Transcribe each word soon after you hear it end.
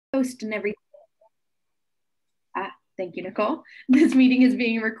Host and everything. Thank you, Nicole. This meeting is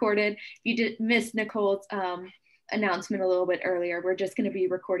being recorded. If you did miss Nicole's announcement a little bit earlier, we're just going to be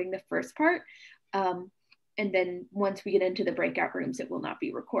recording the first part. And then once we get into the breakout rooms, it will not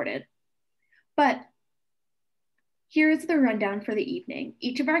be recorded. But here's the rundown for the evening.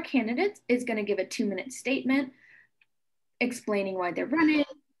 Each of our candidates is going to give a 2-minute statement explaining why they're running,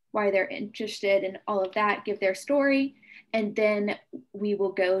 why they're interested in all of that, give their story, and then we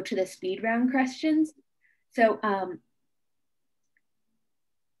will go to the speed round questions. So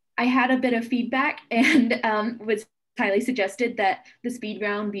I had a bit of feedback and was highly suggested that the speed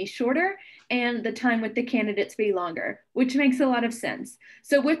round be shorter and the time with the candidates be longer, which makes a lot of sense.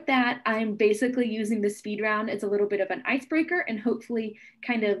 So with that, I'm basically using the speed round as a little bit of an icebreaker and hopefully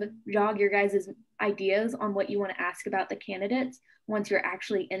kind of jog your guys' ideas on what you want to ask about the candidates once you're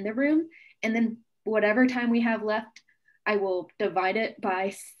actually in the room. And then whatever time we have left, I will divide it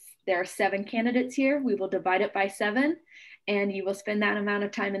by, there are 7 candidates here. We will divide it by 7 and you will spend that amount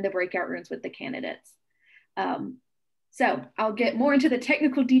of time in the breakout rooms with the candidates. So I'll get more into the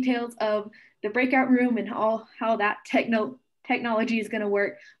technical details of the breakout room and how that technology is going to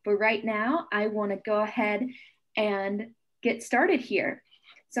work. But right now, I want to go ahead and get started here.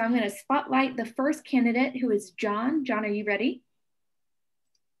 So I'm going to spotlight the first candidate, who is John. John, are you ready?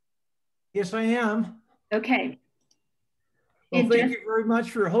 Yes, I am. Okay. Well, thank you very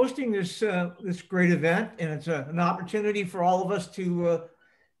much for hosting this this great event, and it's an opportunity for all of us to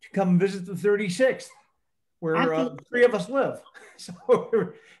come visit the 36th. Where 3 of us live. So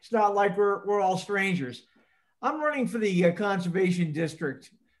it's not like we're all strangers. I'm running for the Conservation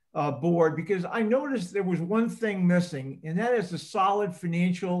District Board because I noticed there was one thing missing, and that is a solid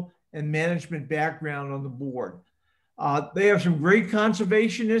financial and management background on the board. They have some great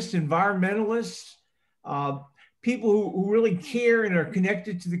conservationists, environmentalists, people who really care and are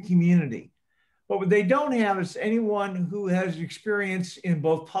connected to the community. But what they don't have is anyone who has experience in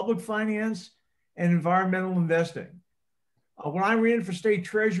both public finance and environmental investing. When I ran for state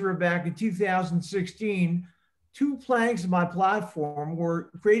treasurer back in 2016, 2 planks of my platform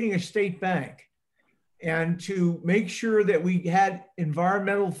were creating a state bank and to make sure that we had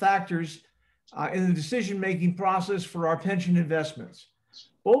environmental factors in the decision-making process for our pension investments.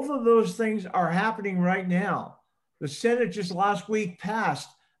 Both of those things are happening right now. The Senate just last week passed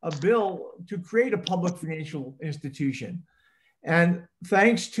a bill to create a public financial institution. And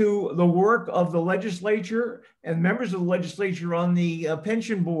thanks to the work of the legislature and members of the legislature on the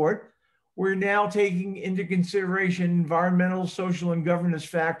pension board, we're now taking into consideration environmental, social, and governance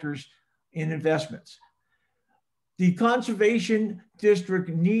factors in investments. The Conservation District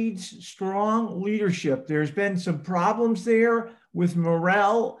needs strong leadership. There's been some problems there with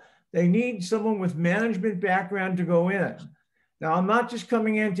morale. They need someone with management background to go in. Now, I'm not just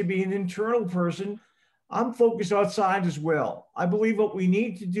coming in to be an internal person. I'm focused outside as well. I believe what we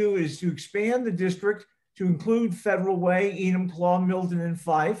need to do is to expand the district to include Federal Way, Enum, Claw, Milton, and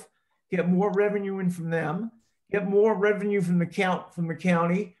Fife, get more revenue in from them, get more revenue from the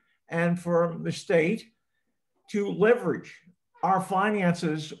county and from the state to leverage our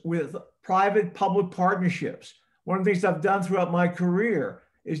finances with private-public partnerships. One of the things I've done throughout my career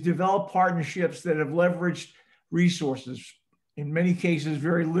is develop partnerships that have leveraged resources, in many cases,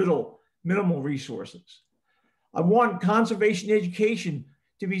 minimal resources. I want conservation education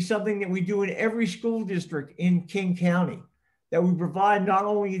to be something that we do in every school district in King County, that we provide not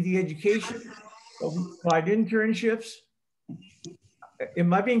only the education, but we provide internships.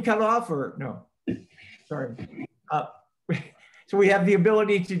 Am I being cut off or no? Sorry. So we have the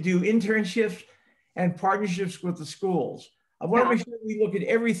ability to do internships and partnerships with the schools. I want to make sure we look at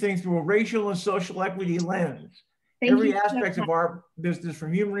everything through a racial and social equity lens. Every aspect of our business,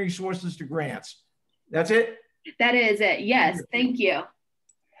 from human resources to grants. That's it? That is it. Yes. Thank you.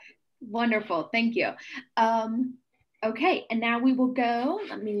 Wonderful. Thank you. Okay. And now we will go.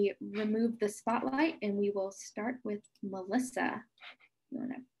 Let me remove the spotlight and we will start with Melissa.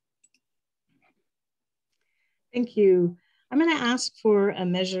 Thank you. I'm going to ask for a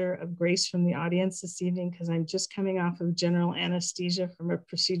measure of grace from the audience this evening because I'm just coming off of general anesthesia from a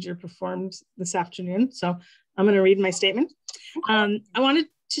procedure performed this afternoon. So I'm going to read my statement. I wanted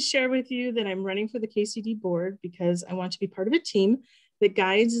to share with you that I'm running for the KCD board because I want to be part of a team that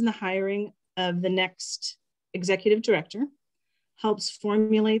guides in the hiring of the next executive director, helps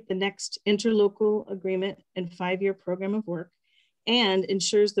formulate the next interlocal agreement and 5-year program of work, and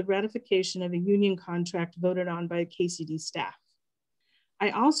ensures the ratification of a union contract voted on by KCD staff. I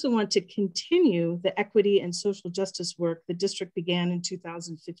also want to continue the equity and social justice work the district began in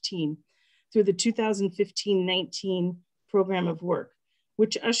 2015 through the 2015-19 program of work,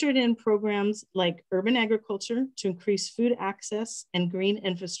 which ushered in programs like urban agriculture to increase food access and green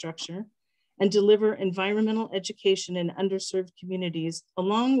infrastructure and deliver environmental education in underserved communities,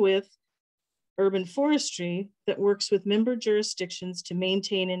 along with urban forestry that works with member jurisdictions to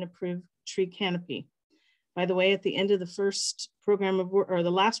maintain and improve tree canopy. By the way, at the end of the first program of work, or the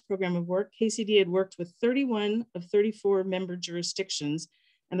last program of work, KCD had worked with 31 of 34 member jurisdictions,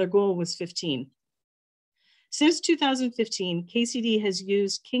 and their goal was 15. Since 2015, KCD has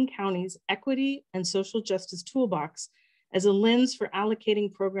used King County's Equity and Social Justice Toolbox as a lens for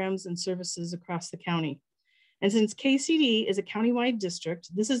allocating programs and services across the county. And since KCD is a countywide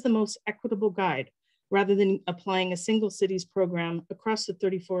district, this is the most equitable guide, rather than applying a single city's program across the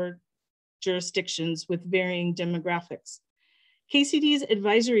 34 jurisdictions with varying demographics. KCD's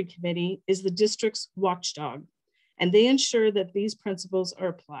advisory committee is the district's watchdog, and they ensure that these principles are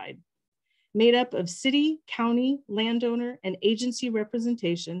applied. Made up of city, county, landowner, and agency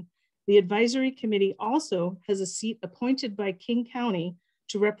representation, the advisory committee also has a seat appointed by King County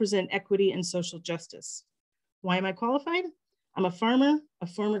to represent equity and social justice. Why am I qualified? I'm a farmer, a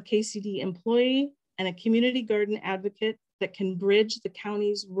former KCD employee, and a community garden advocate that can bridge the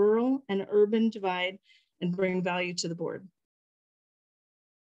county's rural and urban divide and bring value to the board.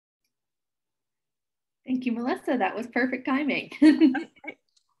 Thank you, Melissa. That was perfect timing.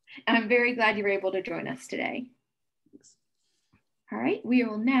 I'm very glad you were able to join us today. Thanks. All right, we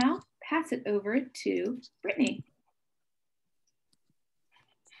will now pass it over to Brittany.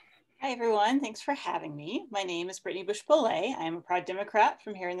 Hi, everyone. Thanks for having me. My name is Brittany Bush-Bollea. I am a proud Democrat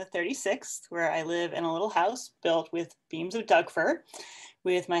from here in the 36th, where I live in a little house built with beams of Doug fir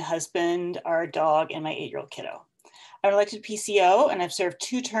with my husband, our dog, and my 8-year-old kiddo. I'm elected PCO, and I've served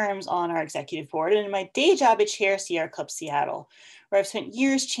 2 terms on our executive board. And in my day job, I chair Sierra Club Seattle, where I've spent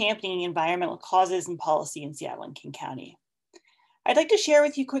years championing environmental causes and policy in Seattle and King County. I'd like to share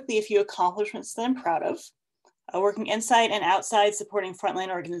with you quickly a few accomplishments that I'm proud of. Working inside and outside, supporting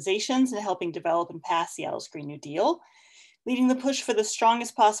frontline organizations and helping develop and pass Seattle's Green New Deal, leading the push for the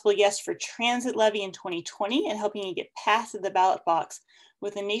strongest possible yes for transit levy in 2020 and helping it get passed at the ballot box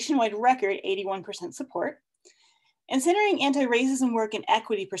with a nationwide record 81% support, and centering anti-racism work and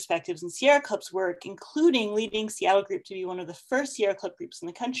equity perspectives in Sierra Club's work, including leading Seattle Group to be one of the first Sierra Club groups in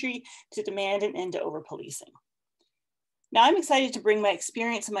the country to demand an end to over-policing. Now I'm excited to bring my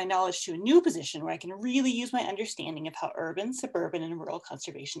experience and my knowledge to a new position where I can really use my understanding of how urban, suburban, and rural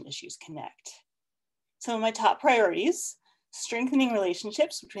conservation issues connect. Some of my top priorities: strengthening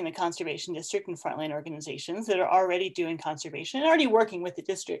relationships between the Conservation District and frontline organizations that are already doing conservation and already working with the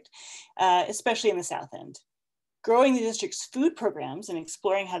district, especially in the South End. Growing the district's food programs and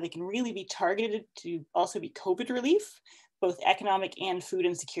exploring how they can really be targeted to also be COVID relief. Both economic and food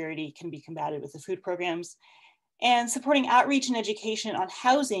insecurity can be combated with the food programs. And supporting outreach and education on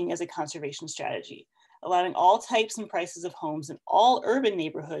housing as a conservation strategy, allowing all types and prices of homes in all urban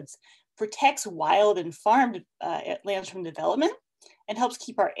neighborhoods, protects wild and farmed lands from development, and helps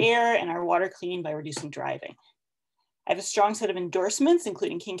keep our air and our water clean by reducing driving. I have a strong set of endorsements,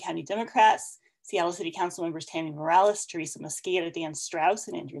 including King County Democrats, Seattle City Council members Tammy Morales, Teresa Mosqueda, Dan Strauss,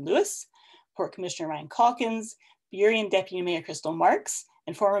 and Andrew Lewis, Port Commissioner Ryan Calkins, Burien Deputy Mayor Crystal Marks,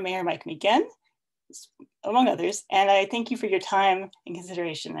 and former Mayor Mike McGinn, among others. And I thank you for your time and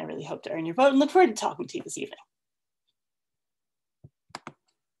consideration. I really hope to earn your vote and look forward to talking to you this evening.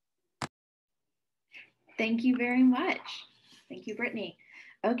 Thank you very much. Thank you, Brittany.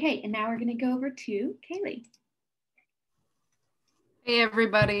 Okay, and now we're going to go over to Kaylee. Hey,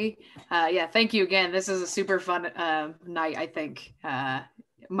 everybody. Yeah, thank you again. This is a super fun night, I think.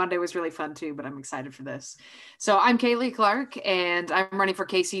 Monday was really fun too, but I'm excited for this. So I'm Kaylee Clark, and I'm running for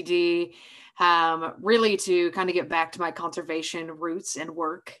KCD. Really to kind of get back to my conservation roots and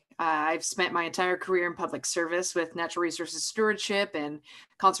work. I've spent my entire career in public service with natural resources stewardship and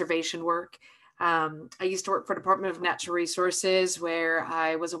conservation work. I used to work for Department of Natural Resources, where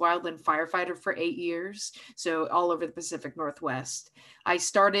I was a wildland firefighter for 8 years, so all over the Pacific Northwest. I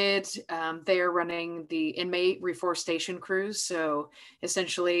started there running the inmate reforestation crews, so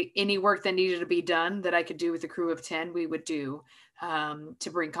essentially any work that needed to be done that I could do with a crew of 10, we would do to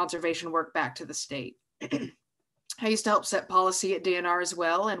bring conservation work back to the state. I used to help set policy at DNR as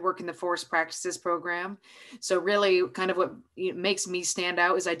well and work in the forest practices program. So really kind of what makes me stand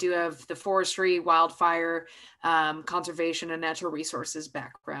out is I do have the forestry, wildfire, conservation, and natural resources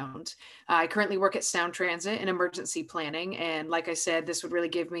background. I currently work at Sound Transit in emergency planning. And like I said, this would really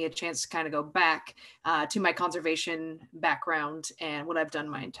give me a chance to kind of go back to my conservation background and what I've done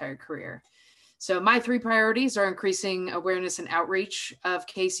my entire career. So my 3 priorities are increasing awareness and outreach of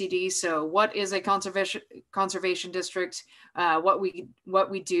KCD. So what is a conservation district, what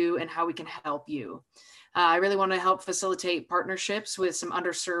we do, and how we can help you. I really want to help facilitate partnerships with some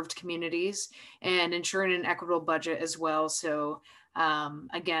underserved communities and ensuring an equitable budget as well. So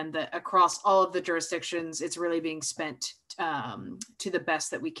again, across all of the jurisdictions, it's really being spent to the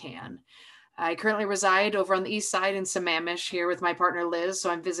best that we can. I currently reside over on the east side in Sammamish here with my partner Liz, so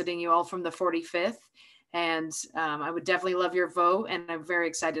I'm visiting you all from the 45th, and I would definitely love your vote, and I'm very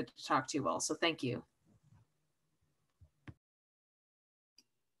excited to talk to you all, so thank you.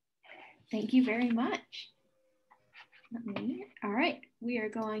 Thank you very much. All right, we are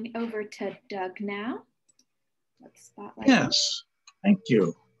going over to Doug now. Let's spotlight. Yes, thank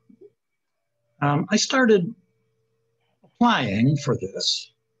you. I started applying for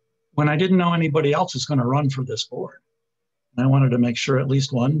this when I didn't know anybody else was going to run for this board. And I wanted to make sure at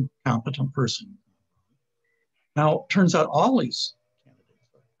least one competent person. Now, it turns out all these candidates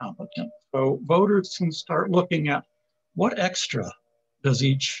are competent. So voters can start looking at what extra does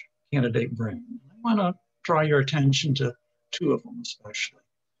each candidate bring. I want to draw your attention to 2 of them especially.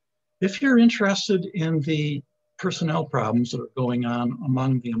 If you're interested in the personnel problems that are going on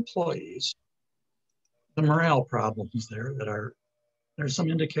among the employees, the morale problems there's some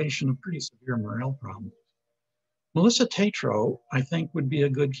indication of pretty severe morale problems. Melissa Tatro, I think, would be a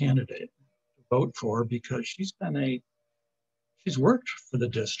good candidate to vote for because she's worked for the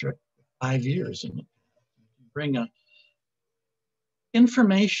district for 5 years and bring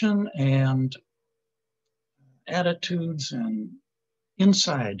information and attitudes and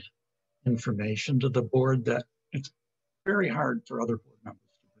inside information to the board that it's very hard for other board members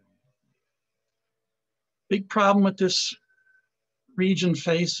to bring. Big problem with this region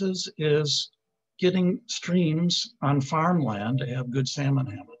faces is getting streams on farmland to have good salmon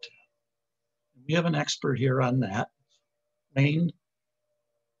habitat. We have an expert here on that, Wayne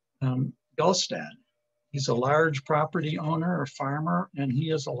Gulstad. He's a large property owner or farmer, and he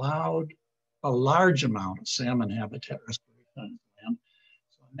has allowed a large amount of salmon habitat restoration on his land.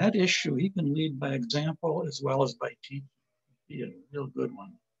 So on that issue, he can lead by example as well as by teaching. He'd be a real good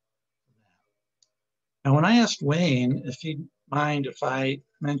one for that. Now, when I asked Wayne if he'd mind if I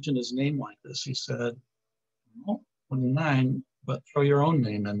mentioned his name like this, he said, "No, wouldn't mind, but throw your own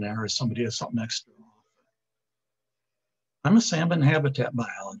name in there if somebody has something extra." I'm a salmon habitat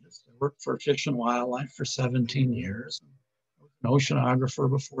biologist. I worked for Fish and Wildlife for 17 years. I was an oceanographer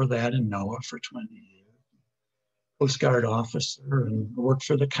before that in NOAA for 20 years. Coast Guard officer, and worked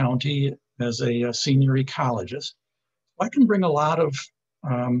for the county as a senior ecologist. I can bring a lot of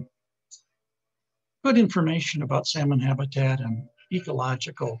good information about salmon habitat and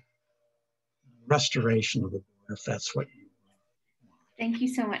ecological restoration of the border, if that's what you want. Thank you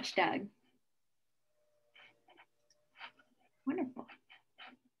so much, Doug. Wonderful.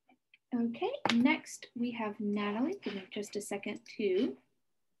 Okay, next we have Natalie. Give me just a second to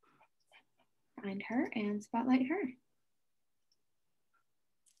find her and spotlight her.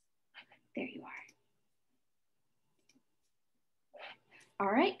 There you are.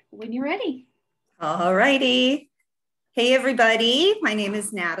 All right, when you're ready. All righty. Hey, everybody. My name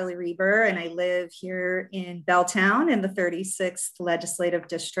is Natalie Reber, and I live here in Belltown in the 36th Legislative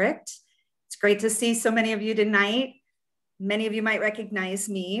District. It's great to see so many of you tonight. Many of you might recognize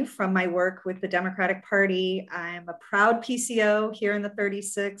me from my work with the Democratic Party. I'm a proud PCO here in the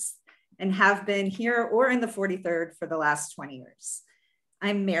 36th and have been here or in the 43rd for the last 20 years.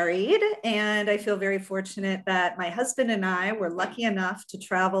 I'm married, and I feel very fortunate that my husband and I were lucky enough to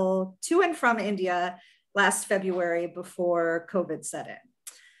travel to and from India last February before COVID set in.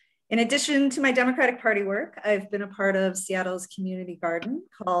 In addition to my Democratic Party work, I've been a part of Seattle's community garden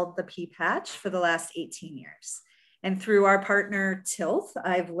called the Pea Patch for the last 18 years. And through our partner Tilth,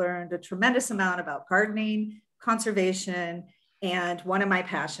 I've learned a tremendous amount about gardening, conservation, and one of my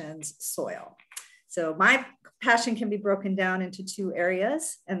passions, soil. So my passion can be broken down into 2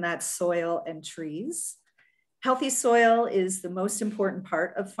 areas, and that's soil and trees. Healthy soil is the most important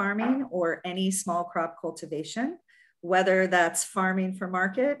part of farming or any small crop cultivation, whether that's farming for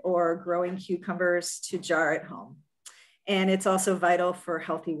market or growing cucumbers to jar at home. And it's also vital for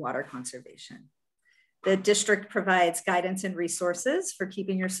healthy water conservation. The district provides guidance and resources for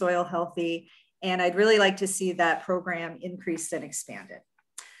keeping your soil healthy, and I'd really like to see that program increased and expanded.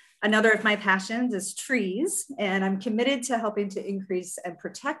 Another of my passions is trees, and I'm committed to helping to increase and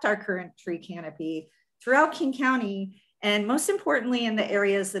protect our current tree canopy throughout King County, and most importantly in the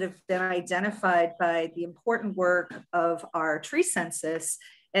areas that have been identified by the important work of our tree census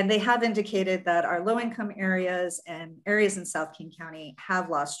And they have indicated that our low-income areas and areas in South King County have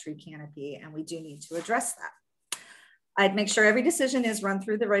lost tree canopy, and we do need to address that. I'd make sure every decision is run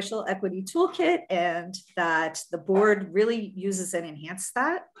through the Racial Equity Toolkit and that the board really uses and enhances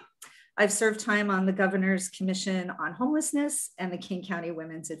that. I've served time on the Governor's Commission on Homelessness and the King County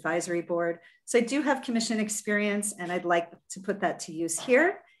Women's Advisory Board. So I do have commission experience, and I'd like to put that to use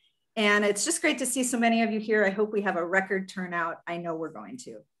here. And it's just great to see so many of you here. I hope we have a record turnout. I know we're going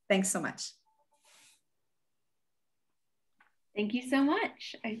to. Thanks so much. Thank you so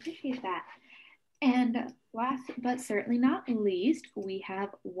much. I appreciate that. And last but certainly not least, we have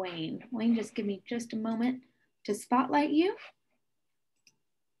Wayne. Wayne, just give me just a moment to spotlight you.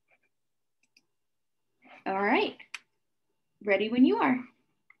 All right, ready when you are.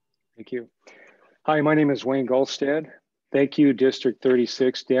 Thank you. Hi, my name is Wayne Gulstead. Thank you, District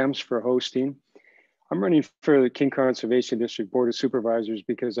 36 Dems, for hosting. I'm running for the King Conservation District Board of Supervisors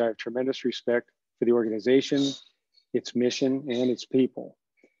because I have tremendous respect for the organization, its mission, and its people.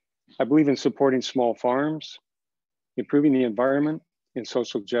 I believe in supporting small farms, improving the environment, and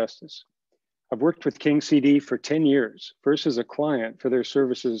social justice. I've worked with King CD for 10 years, first as a client for their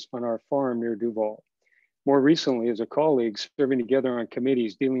services on our farm near Duval. More recently, as a colleague, serving together on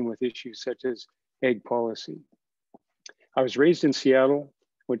committees dealing with issues such as egg policy. I was raised in Seattle,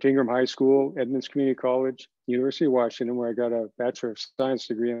 went to Ingram High School, Edmonds Community College, University of Washington, where I got a Bachelor of Science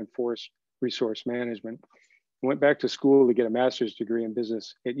degree in Forest Resource Management. Went back to school to get a master's degree in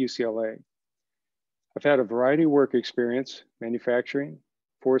business at UCLA. I've had a variety of work experience, manufacturing,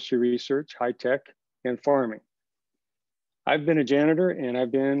 forestry research, high tech, and farming. I've been a janitor and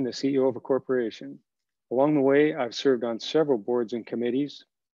I've been the CEO of a corporation. Along the way, I've served on several boards and committees.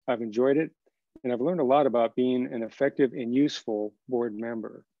 I've enjoyed it, and I've learned a lot about being an effective and useful board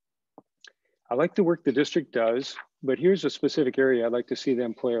member. I like the work the district does, but here's a specific area I'd like to see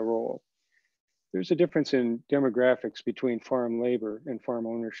them play a role. There's a difference in demographics between farm labor and farm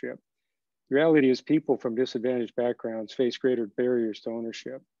ownership. The reality is people from disadvantaged backgrounds face greater barriers to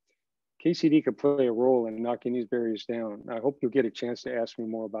ownership. KCD could play a role in knocking these barriers down. I hope you'll get a chance to ask me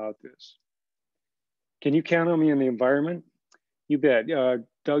more about this. Can you count on me in the environment? You bet.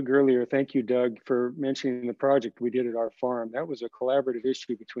 Doug earlier, thank you, Doug, for mentioning the project we did at our farm. That was a collaborative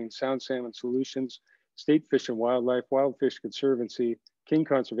issue between Sound Salmon Solutions, State Fish and Wildlife, Wild Fish Conservancy, King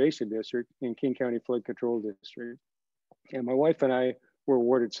Conservation District, and King County Flood Control District. And my wife and I were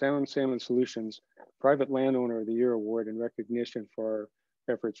awarded Sound Salmon Solutions Private Landowner of the Year Award in recognition for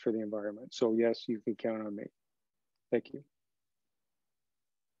our efforts for the environment. So yes, you can count on me. Thank you.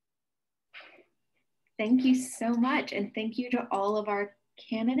 Thank you so much. And thank you to all of our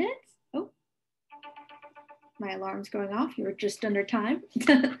candidates. Oh, my alarm's going off. You were just under time.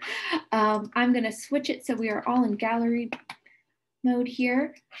 I'm going to switch it so we are all in gallery mode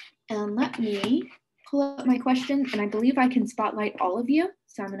here. And let me pull up my questions. And I believe I can spotlight all of you.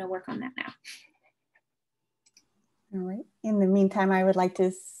 So I'm going to work on that now. All right. In the meantime, I would like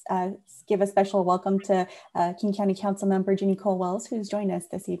to give a special welcome to King County Council Member Ginny Cole-Wells, who's joined us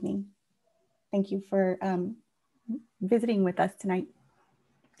this evening. Thank you for visiting with us tonight,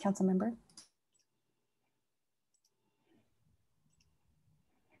 Council Member.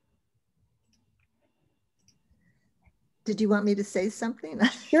 Did you want me to say something?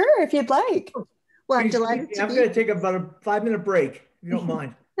 Sure, if you'd like. Well, I'm delighted to be. I'm going to take about a 5-minute break, if you don't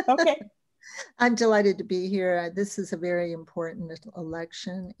mind. Okay. I'm delighted to be here. This is a very important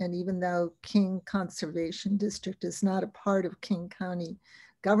election. And even though King Conservation District is not a part of King County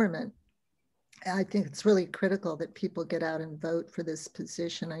government, I think it's really critical that people get out and vote for this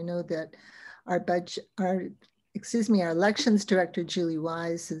position. I know that our elections director, Julie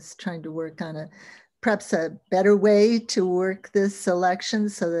Wise, is trying to work on perhaps a better way to work this election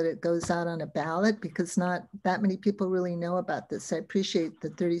so that it goes out on a ballot, because not that many people really know about this. I appreciate the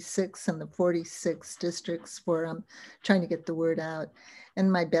 36 and the 46 districts for trying to get the word out,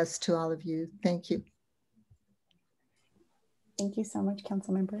 and my best to all of you. Thank you. Thank you so much,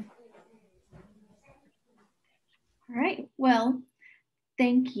 Council Member. All right, well,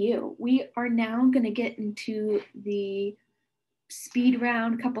 thank you. We are now going to get into the speed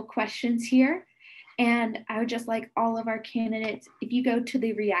round, couple questions here. And I would just like all of our candidates, if you go to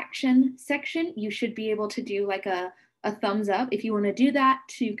the reaction section, you should be able to do like a thumbs up if you want to do that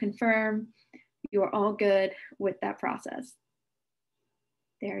to confirm you're all good with that process.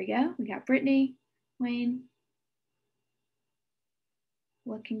 There we go. We got Brittany, Wayne.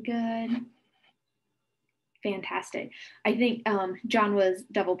 Looking good. Fantastic. I think John was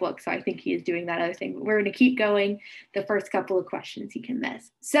double booked, so I think he is doing that other thing. We're going to keep going the first couple of questions he can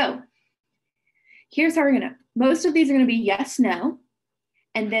miss. So here's how we're going to, most of these are going to be yes, no.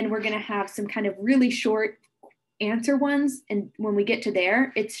 And then we're going to have some kind of really short answer ones. And when we get to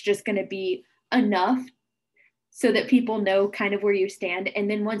there, it's just going to be enough so that people know kind of where you stand. And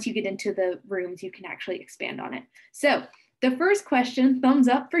then once you get into the rooms, you can actually expand on it. So the first question, thumbs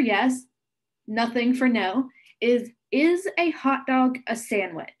up for yes, nothing for no, is a hot dog a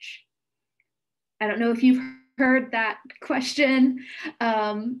sandwich? I don't know if you've heard that question.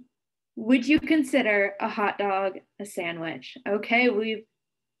 Would you consider a hot dog a sandwich? Okay,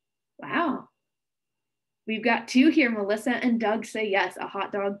 wow. We've got two here. Melissa and Doug say yes, a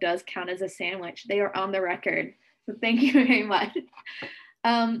hot dog does count as a sandwich. They are on the record. So thank you very much.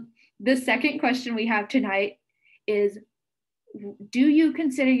 The second question we have tonight is, do you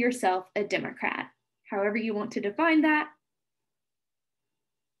consider yourself a Democrat? However you want to define that.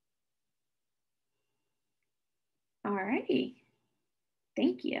 All righty.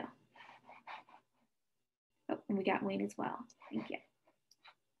 Thank you. Oh, and we got Wayne as well. Thank you.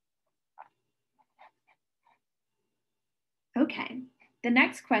 Okay, the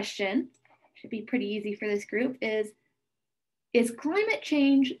next question should be pretty easy for this group is climate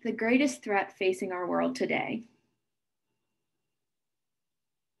change the greatest threat facing our world today?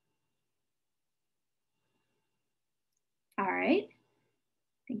 All right,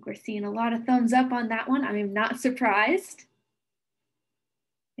 I think we're seeing a lot of thumbs up on that one. I'm not surprised.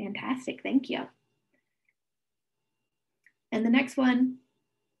 Fantastic, thank you. And the next one,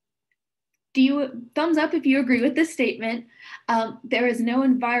 thumbs up if you agree with this statement, there is no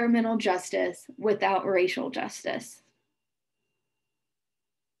environmental justice without racial justice.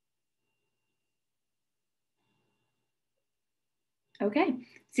 Okay,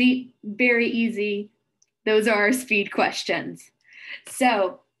 see, very easy. Those are our speed questions.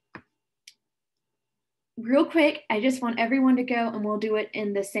 So real quick, I just want everyone to go and we'll do it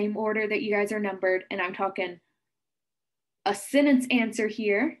in the same order that you guys are numbered. And I'm talking a sentence answer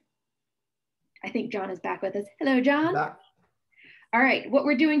here. I think John is back with us. Hello, John. Back. All right, what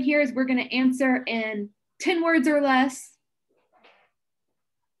we're doing here is we're going to answer in 10 words or less.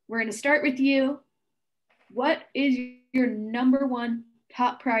 We're going to start with you. What is your number one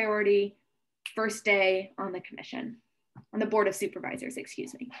top priority first day on the commission, on the Board of Supervisors,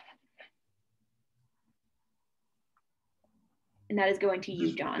 excuse me? And that is going to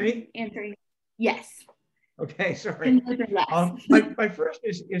you, John. Me? Answering yes. Okay, sorry. My first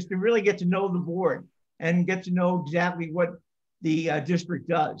is to really get to know the board and get to know exactly what the district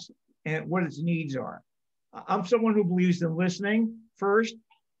does and what its needs are. I'm someone who believes in listening first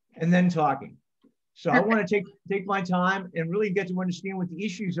and then talking. So I want to take my time and really get to understand what the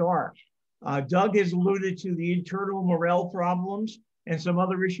issues are. Doug has alluded to the internal morale problems and some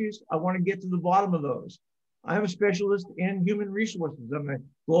other issues. I want to get to the bottom of those. I'm a specialist in human resources. I'm a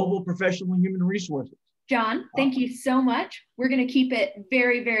global professional in human resources. John, thank you so much. We're going to keep it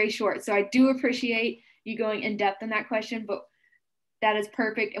very, very short. So I do appreciate you going in depth on that question, but that is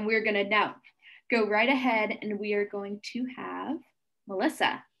perfect. And we're going to now go right ahead and we are going to have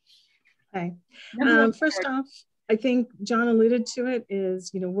Melissa. Okay. First off, I think John alluded to it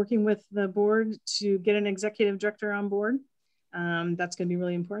is, working with the board to get an executive director on board. That's going to be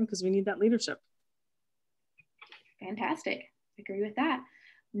really important because we need that leadership. Fantastic. Agree with that.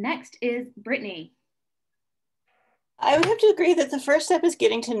 Next is Brittany. I would have to agree that the first step is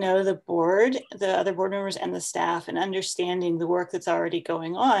getting to know the board, the other board members and the staff, and understanding the work that's already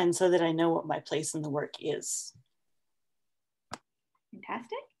going on so that I know what my place in the work is.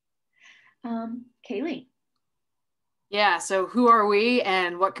 Fantastic. Kaylee. Yeah, so who are we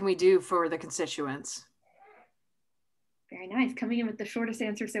and what can we do for the constituents? Very nice. Coming in with the shortest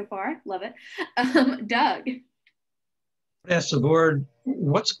answer so far. Love it. Doug. Ask the board,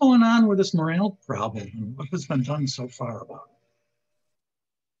 what's going on with this morale problem and what has been done so far about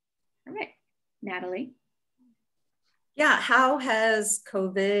it? All right. Natalie. Yeah, how has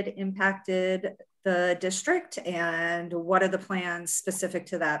COVID impacted the district and what are the plans specific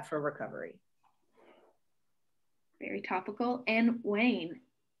to that for recovery? Very topical. And Wayne.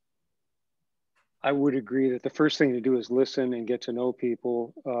 I would agree that the first thing to do is listen and get to know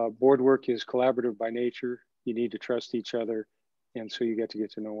people. Board work is collaborative by nature. You need to trust each other. And so you get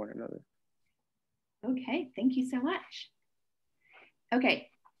to know one another. Okay, thank you so much. Okay,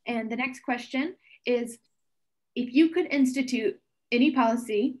 and the next question is, if you could institute any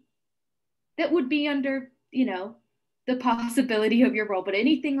policy that would be under, the possibility of your role, but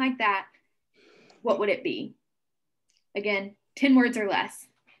anything like that, what would it be? Again, 10 words or less.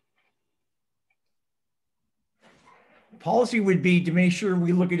 Policy would be to make sure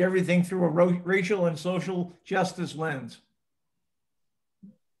we look at everything through a racial and social justice lens.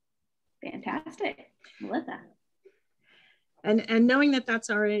 Fantastic. Melissa. And knowing that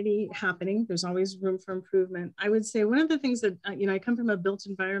that's already happening, there's always room for improvement. I would say one of the things that, you know, I come from a built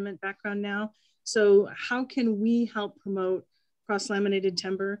environment background now. So how can we help promote cross-laminated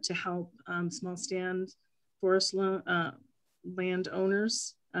timber to help small stand forest land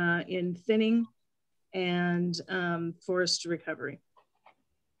owners in thinning and forest recovery?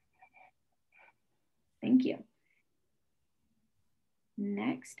 Thank you.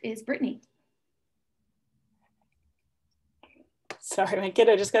 Next is Brittany. Sorry, my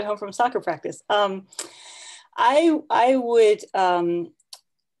kiddo just got home from soccer practice. I would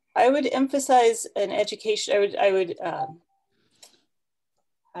emphasize an education.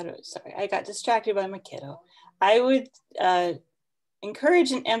 Sorry, I got distracted by my kiddo. I would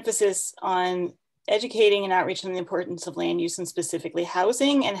encourage an emphasis on educating and outreach on the importance of land use and specifically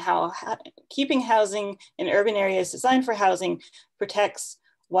housing, and how keeping housing in urban areas designed for housing protects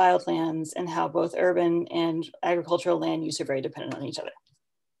wildlands, and how both urban and agricultural land use are very dependent on each other.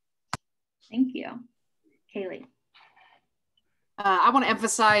 Thank you. Kaylee. I want to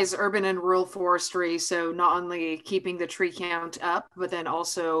emphasize urban and rural forestry. So not only keeping the tree count up, but then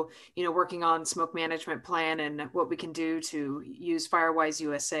also, you know, working on smoke management plan and what we can do to use Firewise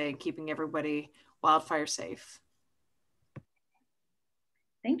USA and keeping everybody wildfire safe.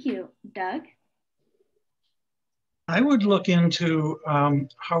 Thank you. Doug? I would look into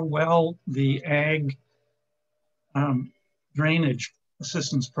how well the ag drainage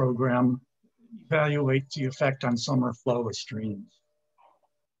assistance program evaluates the effect on summer flow of streams.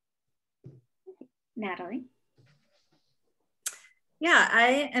 Natalie? Yeah,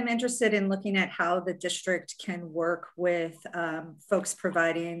 I am interested in looking at how the district can work with folks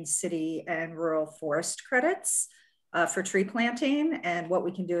providing city and rural forest credits for tree planting, and what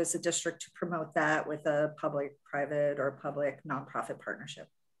we can do as a district to promote that with a public-private or public nonprofit partnership.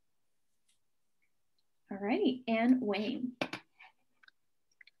 All right, and Wayne.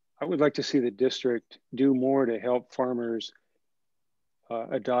 I would like to see the district do more to help farmers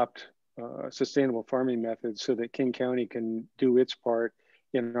adopt sustainable farming methods so that King County can do its part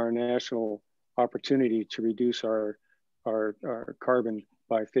in our national opportunity to reduce our carbon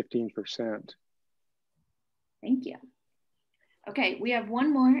by 15%. Thank you. Okay, we have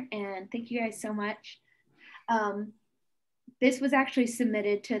one more, and thank you guys so much. This was actually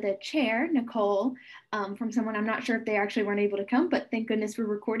submitted to the chair, Nicole, from someone. I'm not sure if they actually weren't able to come, but thank goodness we're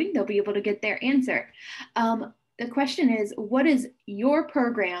recording. They'll be able to get their answer. The question is, what is your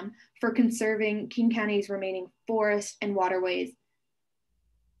program for conserving King County's remaining forests and waterways?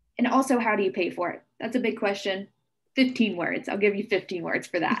 And also, how do you pay for it? That's a big question. 15 words. I'll give you 15 words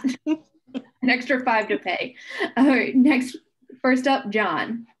for that. An extra 5 to pay. All right, next, first up,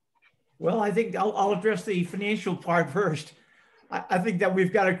 John. Well, I think I'll address the financial part first. I think that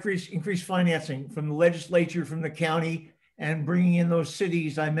we've got to increase financing from the legislature, from the county, and bringing in those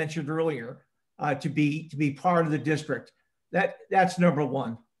cities I mentioned earlier to be part of the district. That's number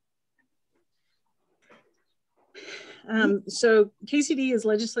one. So KCD is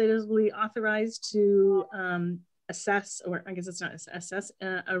legislatively authorized to assess, or I guess it's not assess,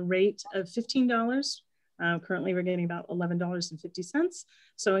 a rate of $15. Currently, we're getting about $11.50.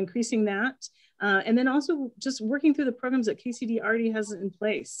 So increasing that. And then also just working through the programs that KCD already has in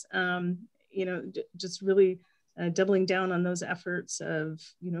place. You know, just really doubling down on those efforts of,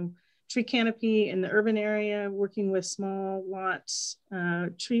 you know, tree canopy in the urban area, working with small lots,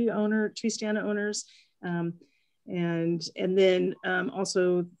 tree stand owners, and then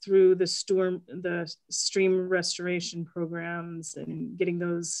also through the stream restoration programs and getting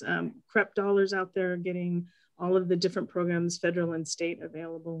those CREP dollars out there, getting all of the different programs, federal and state,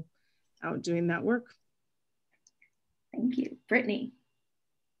 available out doing that work. Thank you. Brittany.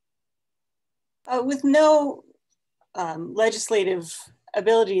 With no legislative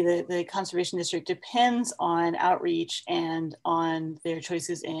ability, the Conservation District depends on outreach and on their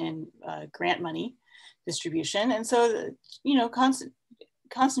choices in grant money distribution. And so, you know,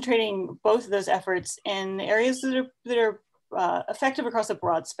 concentrating both of those efforts in areas that are effective across a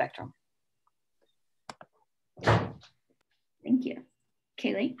broad spectrum. Thank you.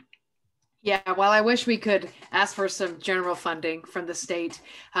 Kaylee? Yeah, while I wish we could ask for some general funding from the state,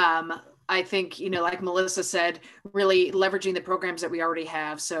 I think, you know, like Melissa said, really leveraging the programs that we already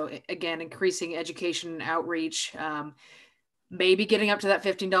have. So again, increasing education and outreach, maybe getting up to that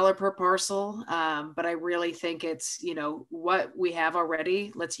 $15 per parcel. But I really think it's, you know, what we have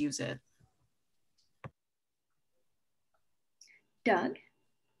already, let's use it. Doug?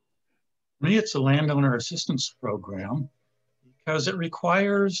 For me, it's a landowner assistance program because it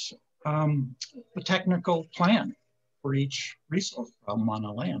requires a technical plan for each resource problem on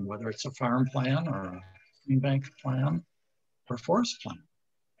a land, whether it's a farm plan or a stream bank plan. our forest plan.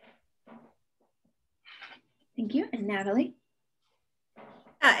 Thank you. And Natalie?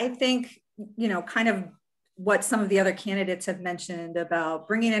 I think, you know, kind of what some of the other candidates have mentioned about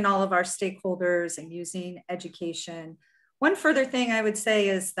bringing in all of our stakeholders and using education. One further thing I would say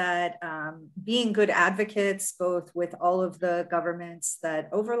is that being good advocates, both with all of the governments that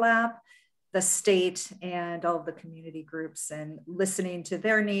overlap, the state and all of the community groups, and listening to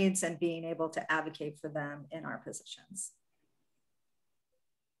their needs and being able to advocate for them in our positions.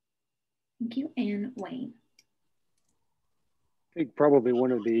 Thank you. And Wayne? I think probably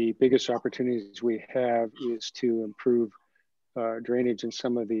one of the biggest opportunities we have is to improve drainage in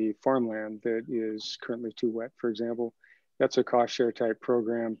some of the farmland that is currently too wet, for example. That's a cost share type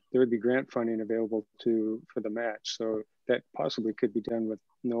program. There would be grant funding available for the match. So that possibly could be done with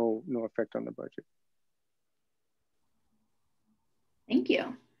no effect on the budget. Thank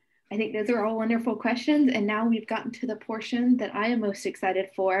you. I think those are all wonderful questions. And now we've gotten to the portion that I am most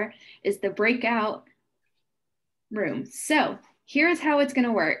excited for, is the breakout room. So here's how it's going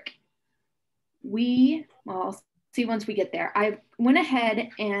to work. Well, I'll see once we get there. I went ahead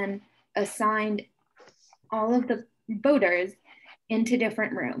and assigned all of the voters into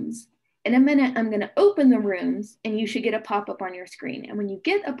different rooms. In a minute, I'm going to open the rooms and you should get a pop-up on your screen. And when you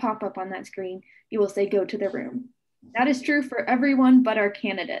get a pop-up on that screen, you will say, go to the room. That is true for everyone but our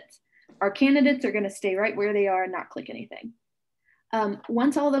candidates. Our candidates are going to stay right where they are and not click anything.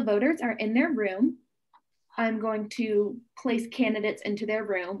 Once all the voters are in their room, I'm going to place candidates into their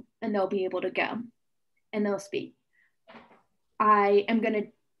room and they'll be able to go and they'll speak. I am going to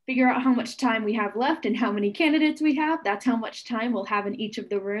figure out how much time we have left and how many candidates we have. That's how much time we'll have in each of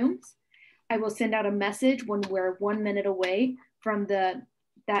the rooms. I will send out a message when we're 1 minute away from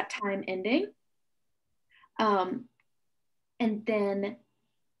that time ending. And then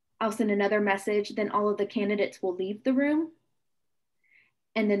I'll send another message. Then all of the candidates will leave the room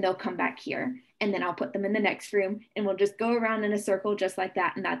and then they'll come back here. And then I'll put them in the next room and we'll just go around in a circle just like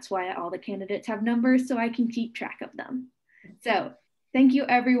that. And that's why all the candidates have numbers, so I can keep track of them. So thank you,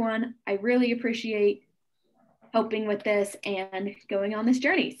 everyone. I really appreciate helping with this and going on this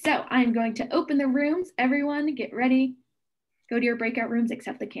journey. So I'm going to open the rooms. Everyone get ready. Go to your breakout rooms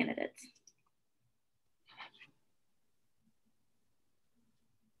except the candidates.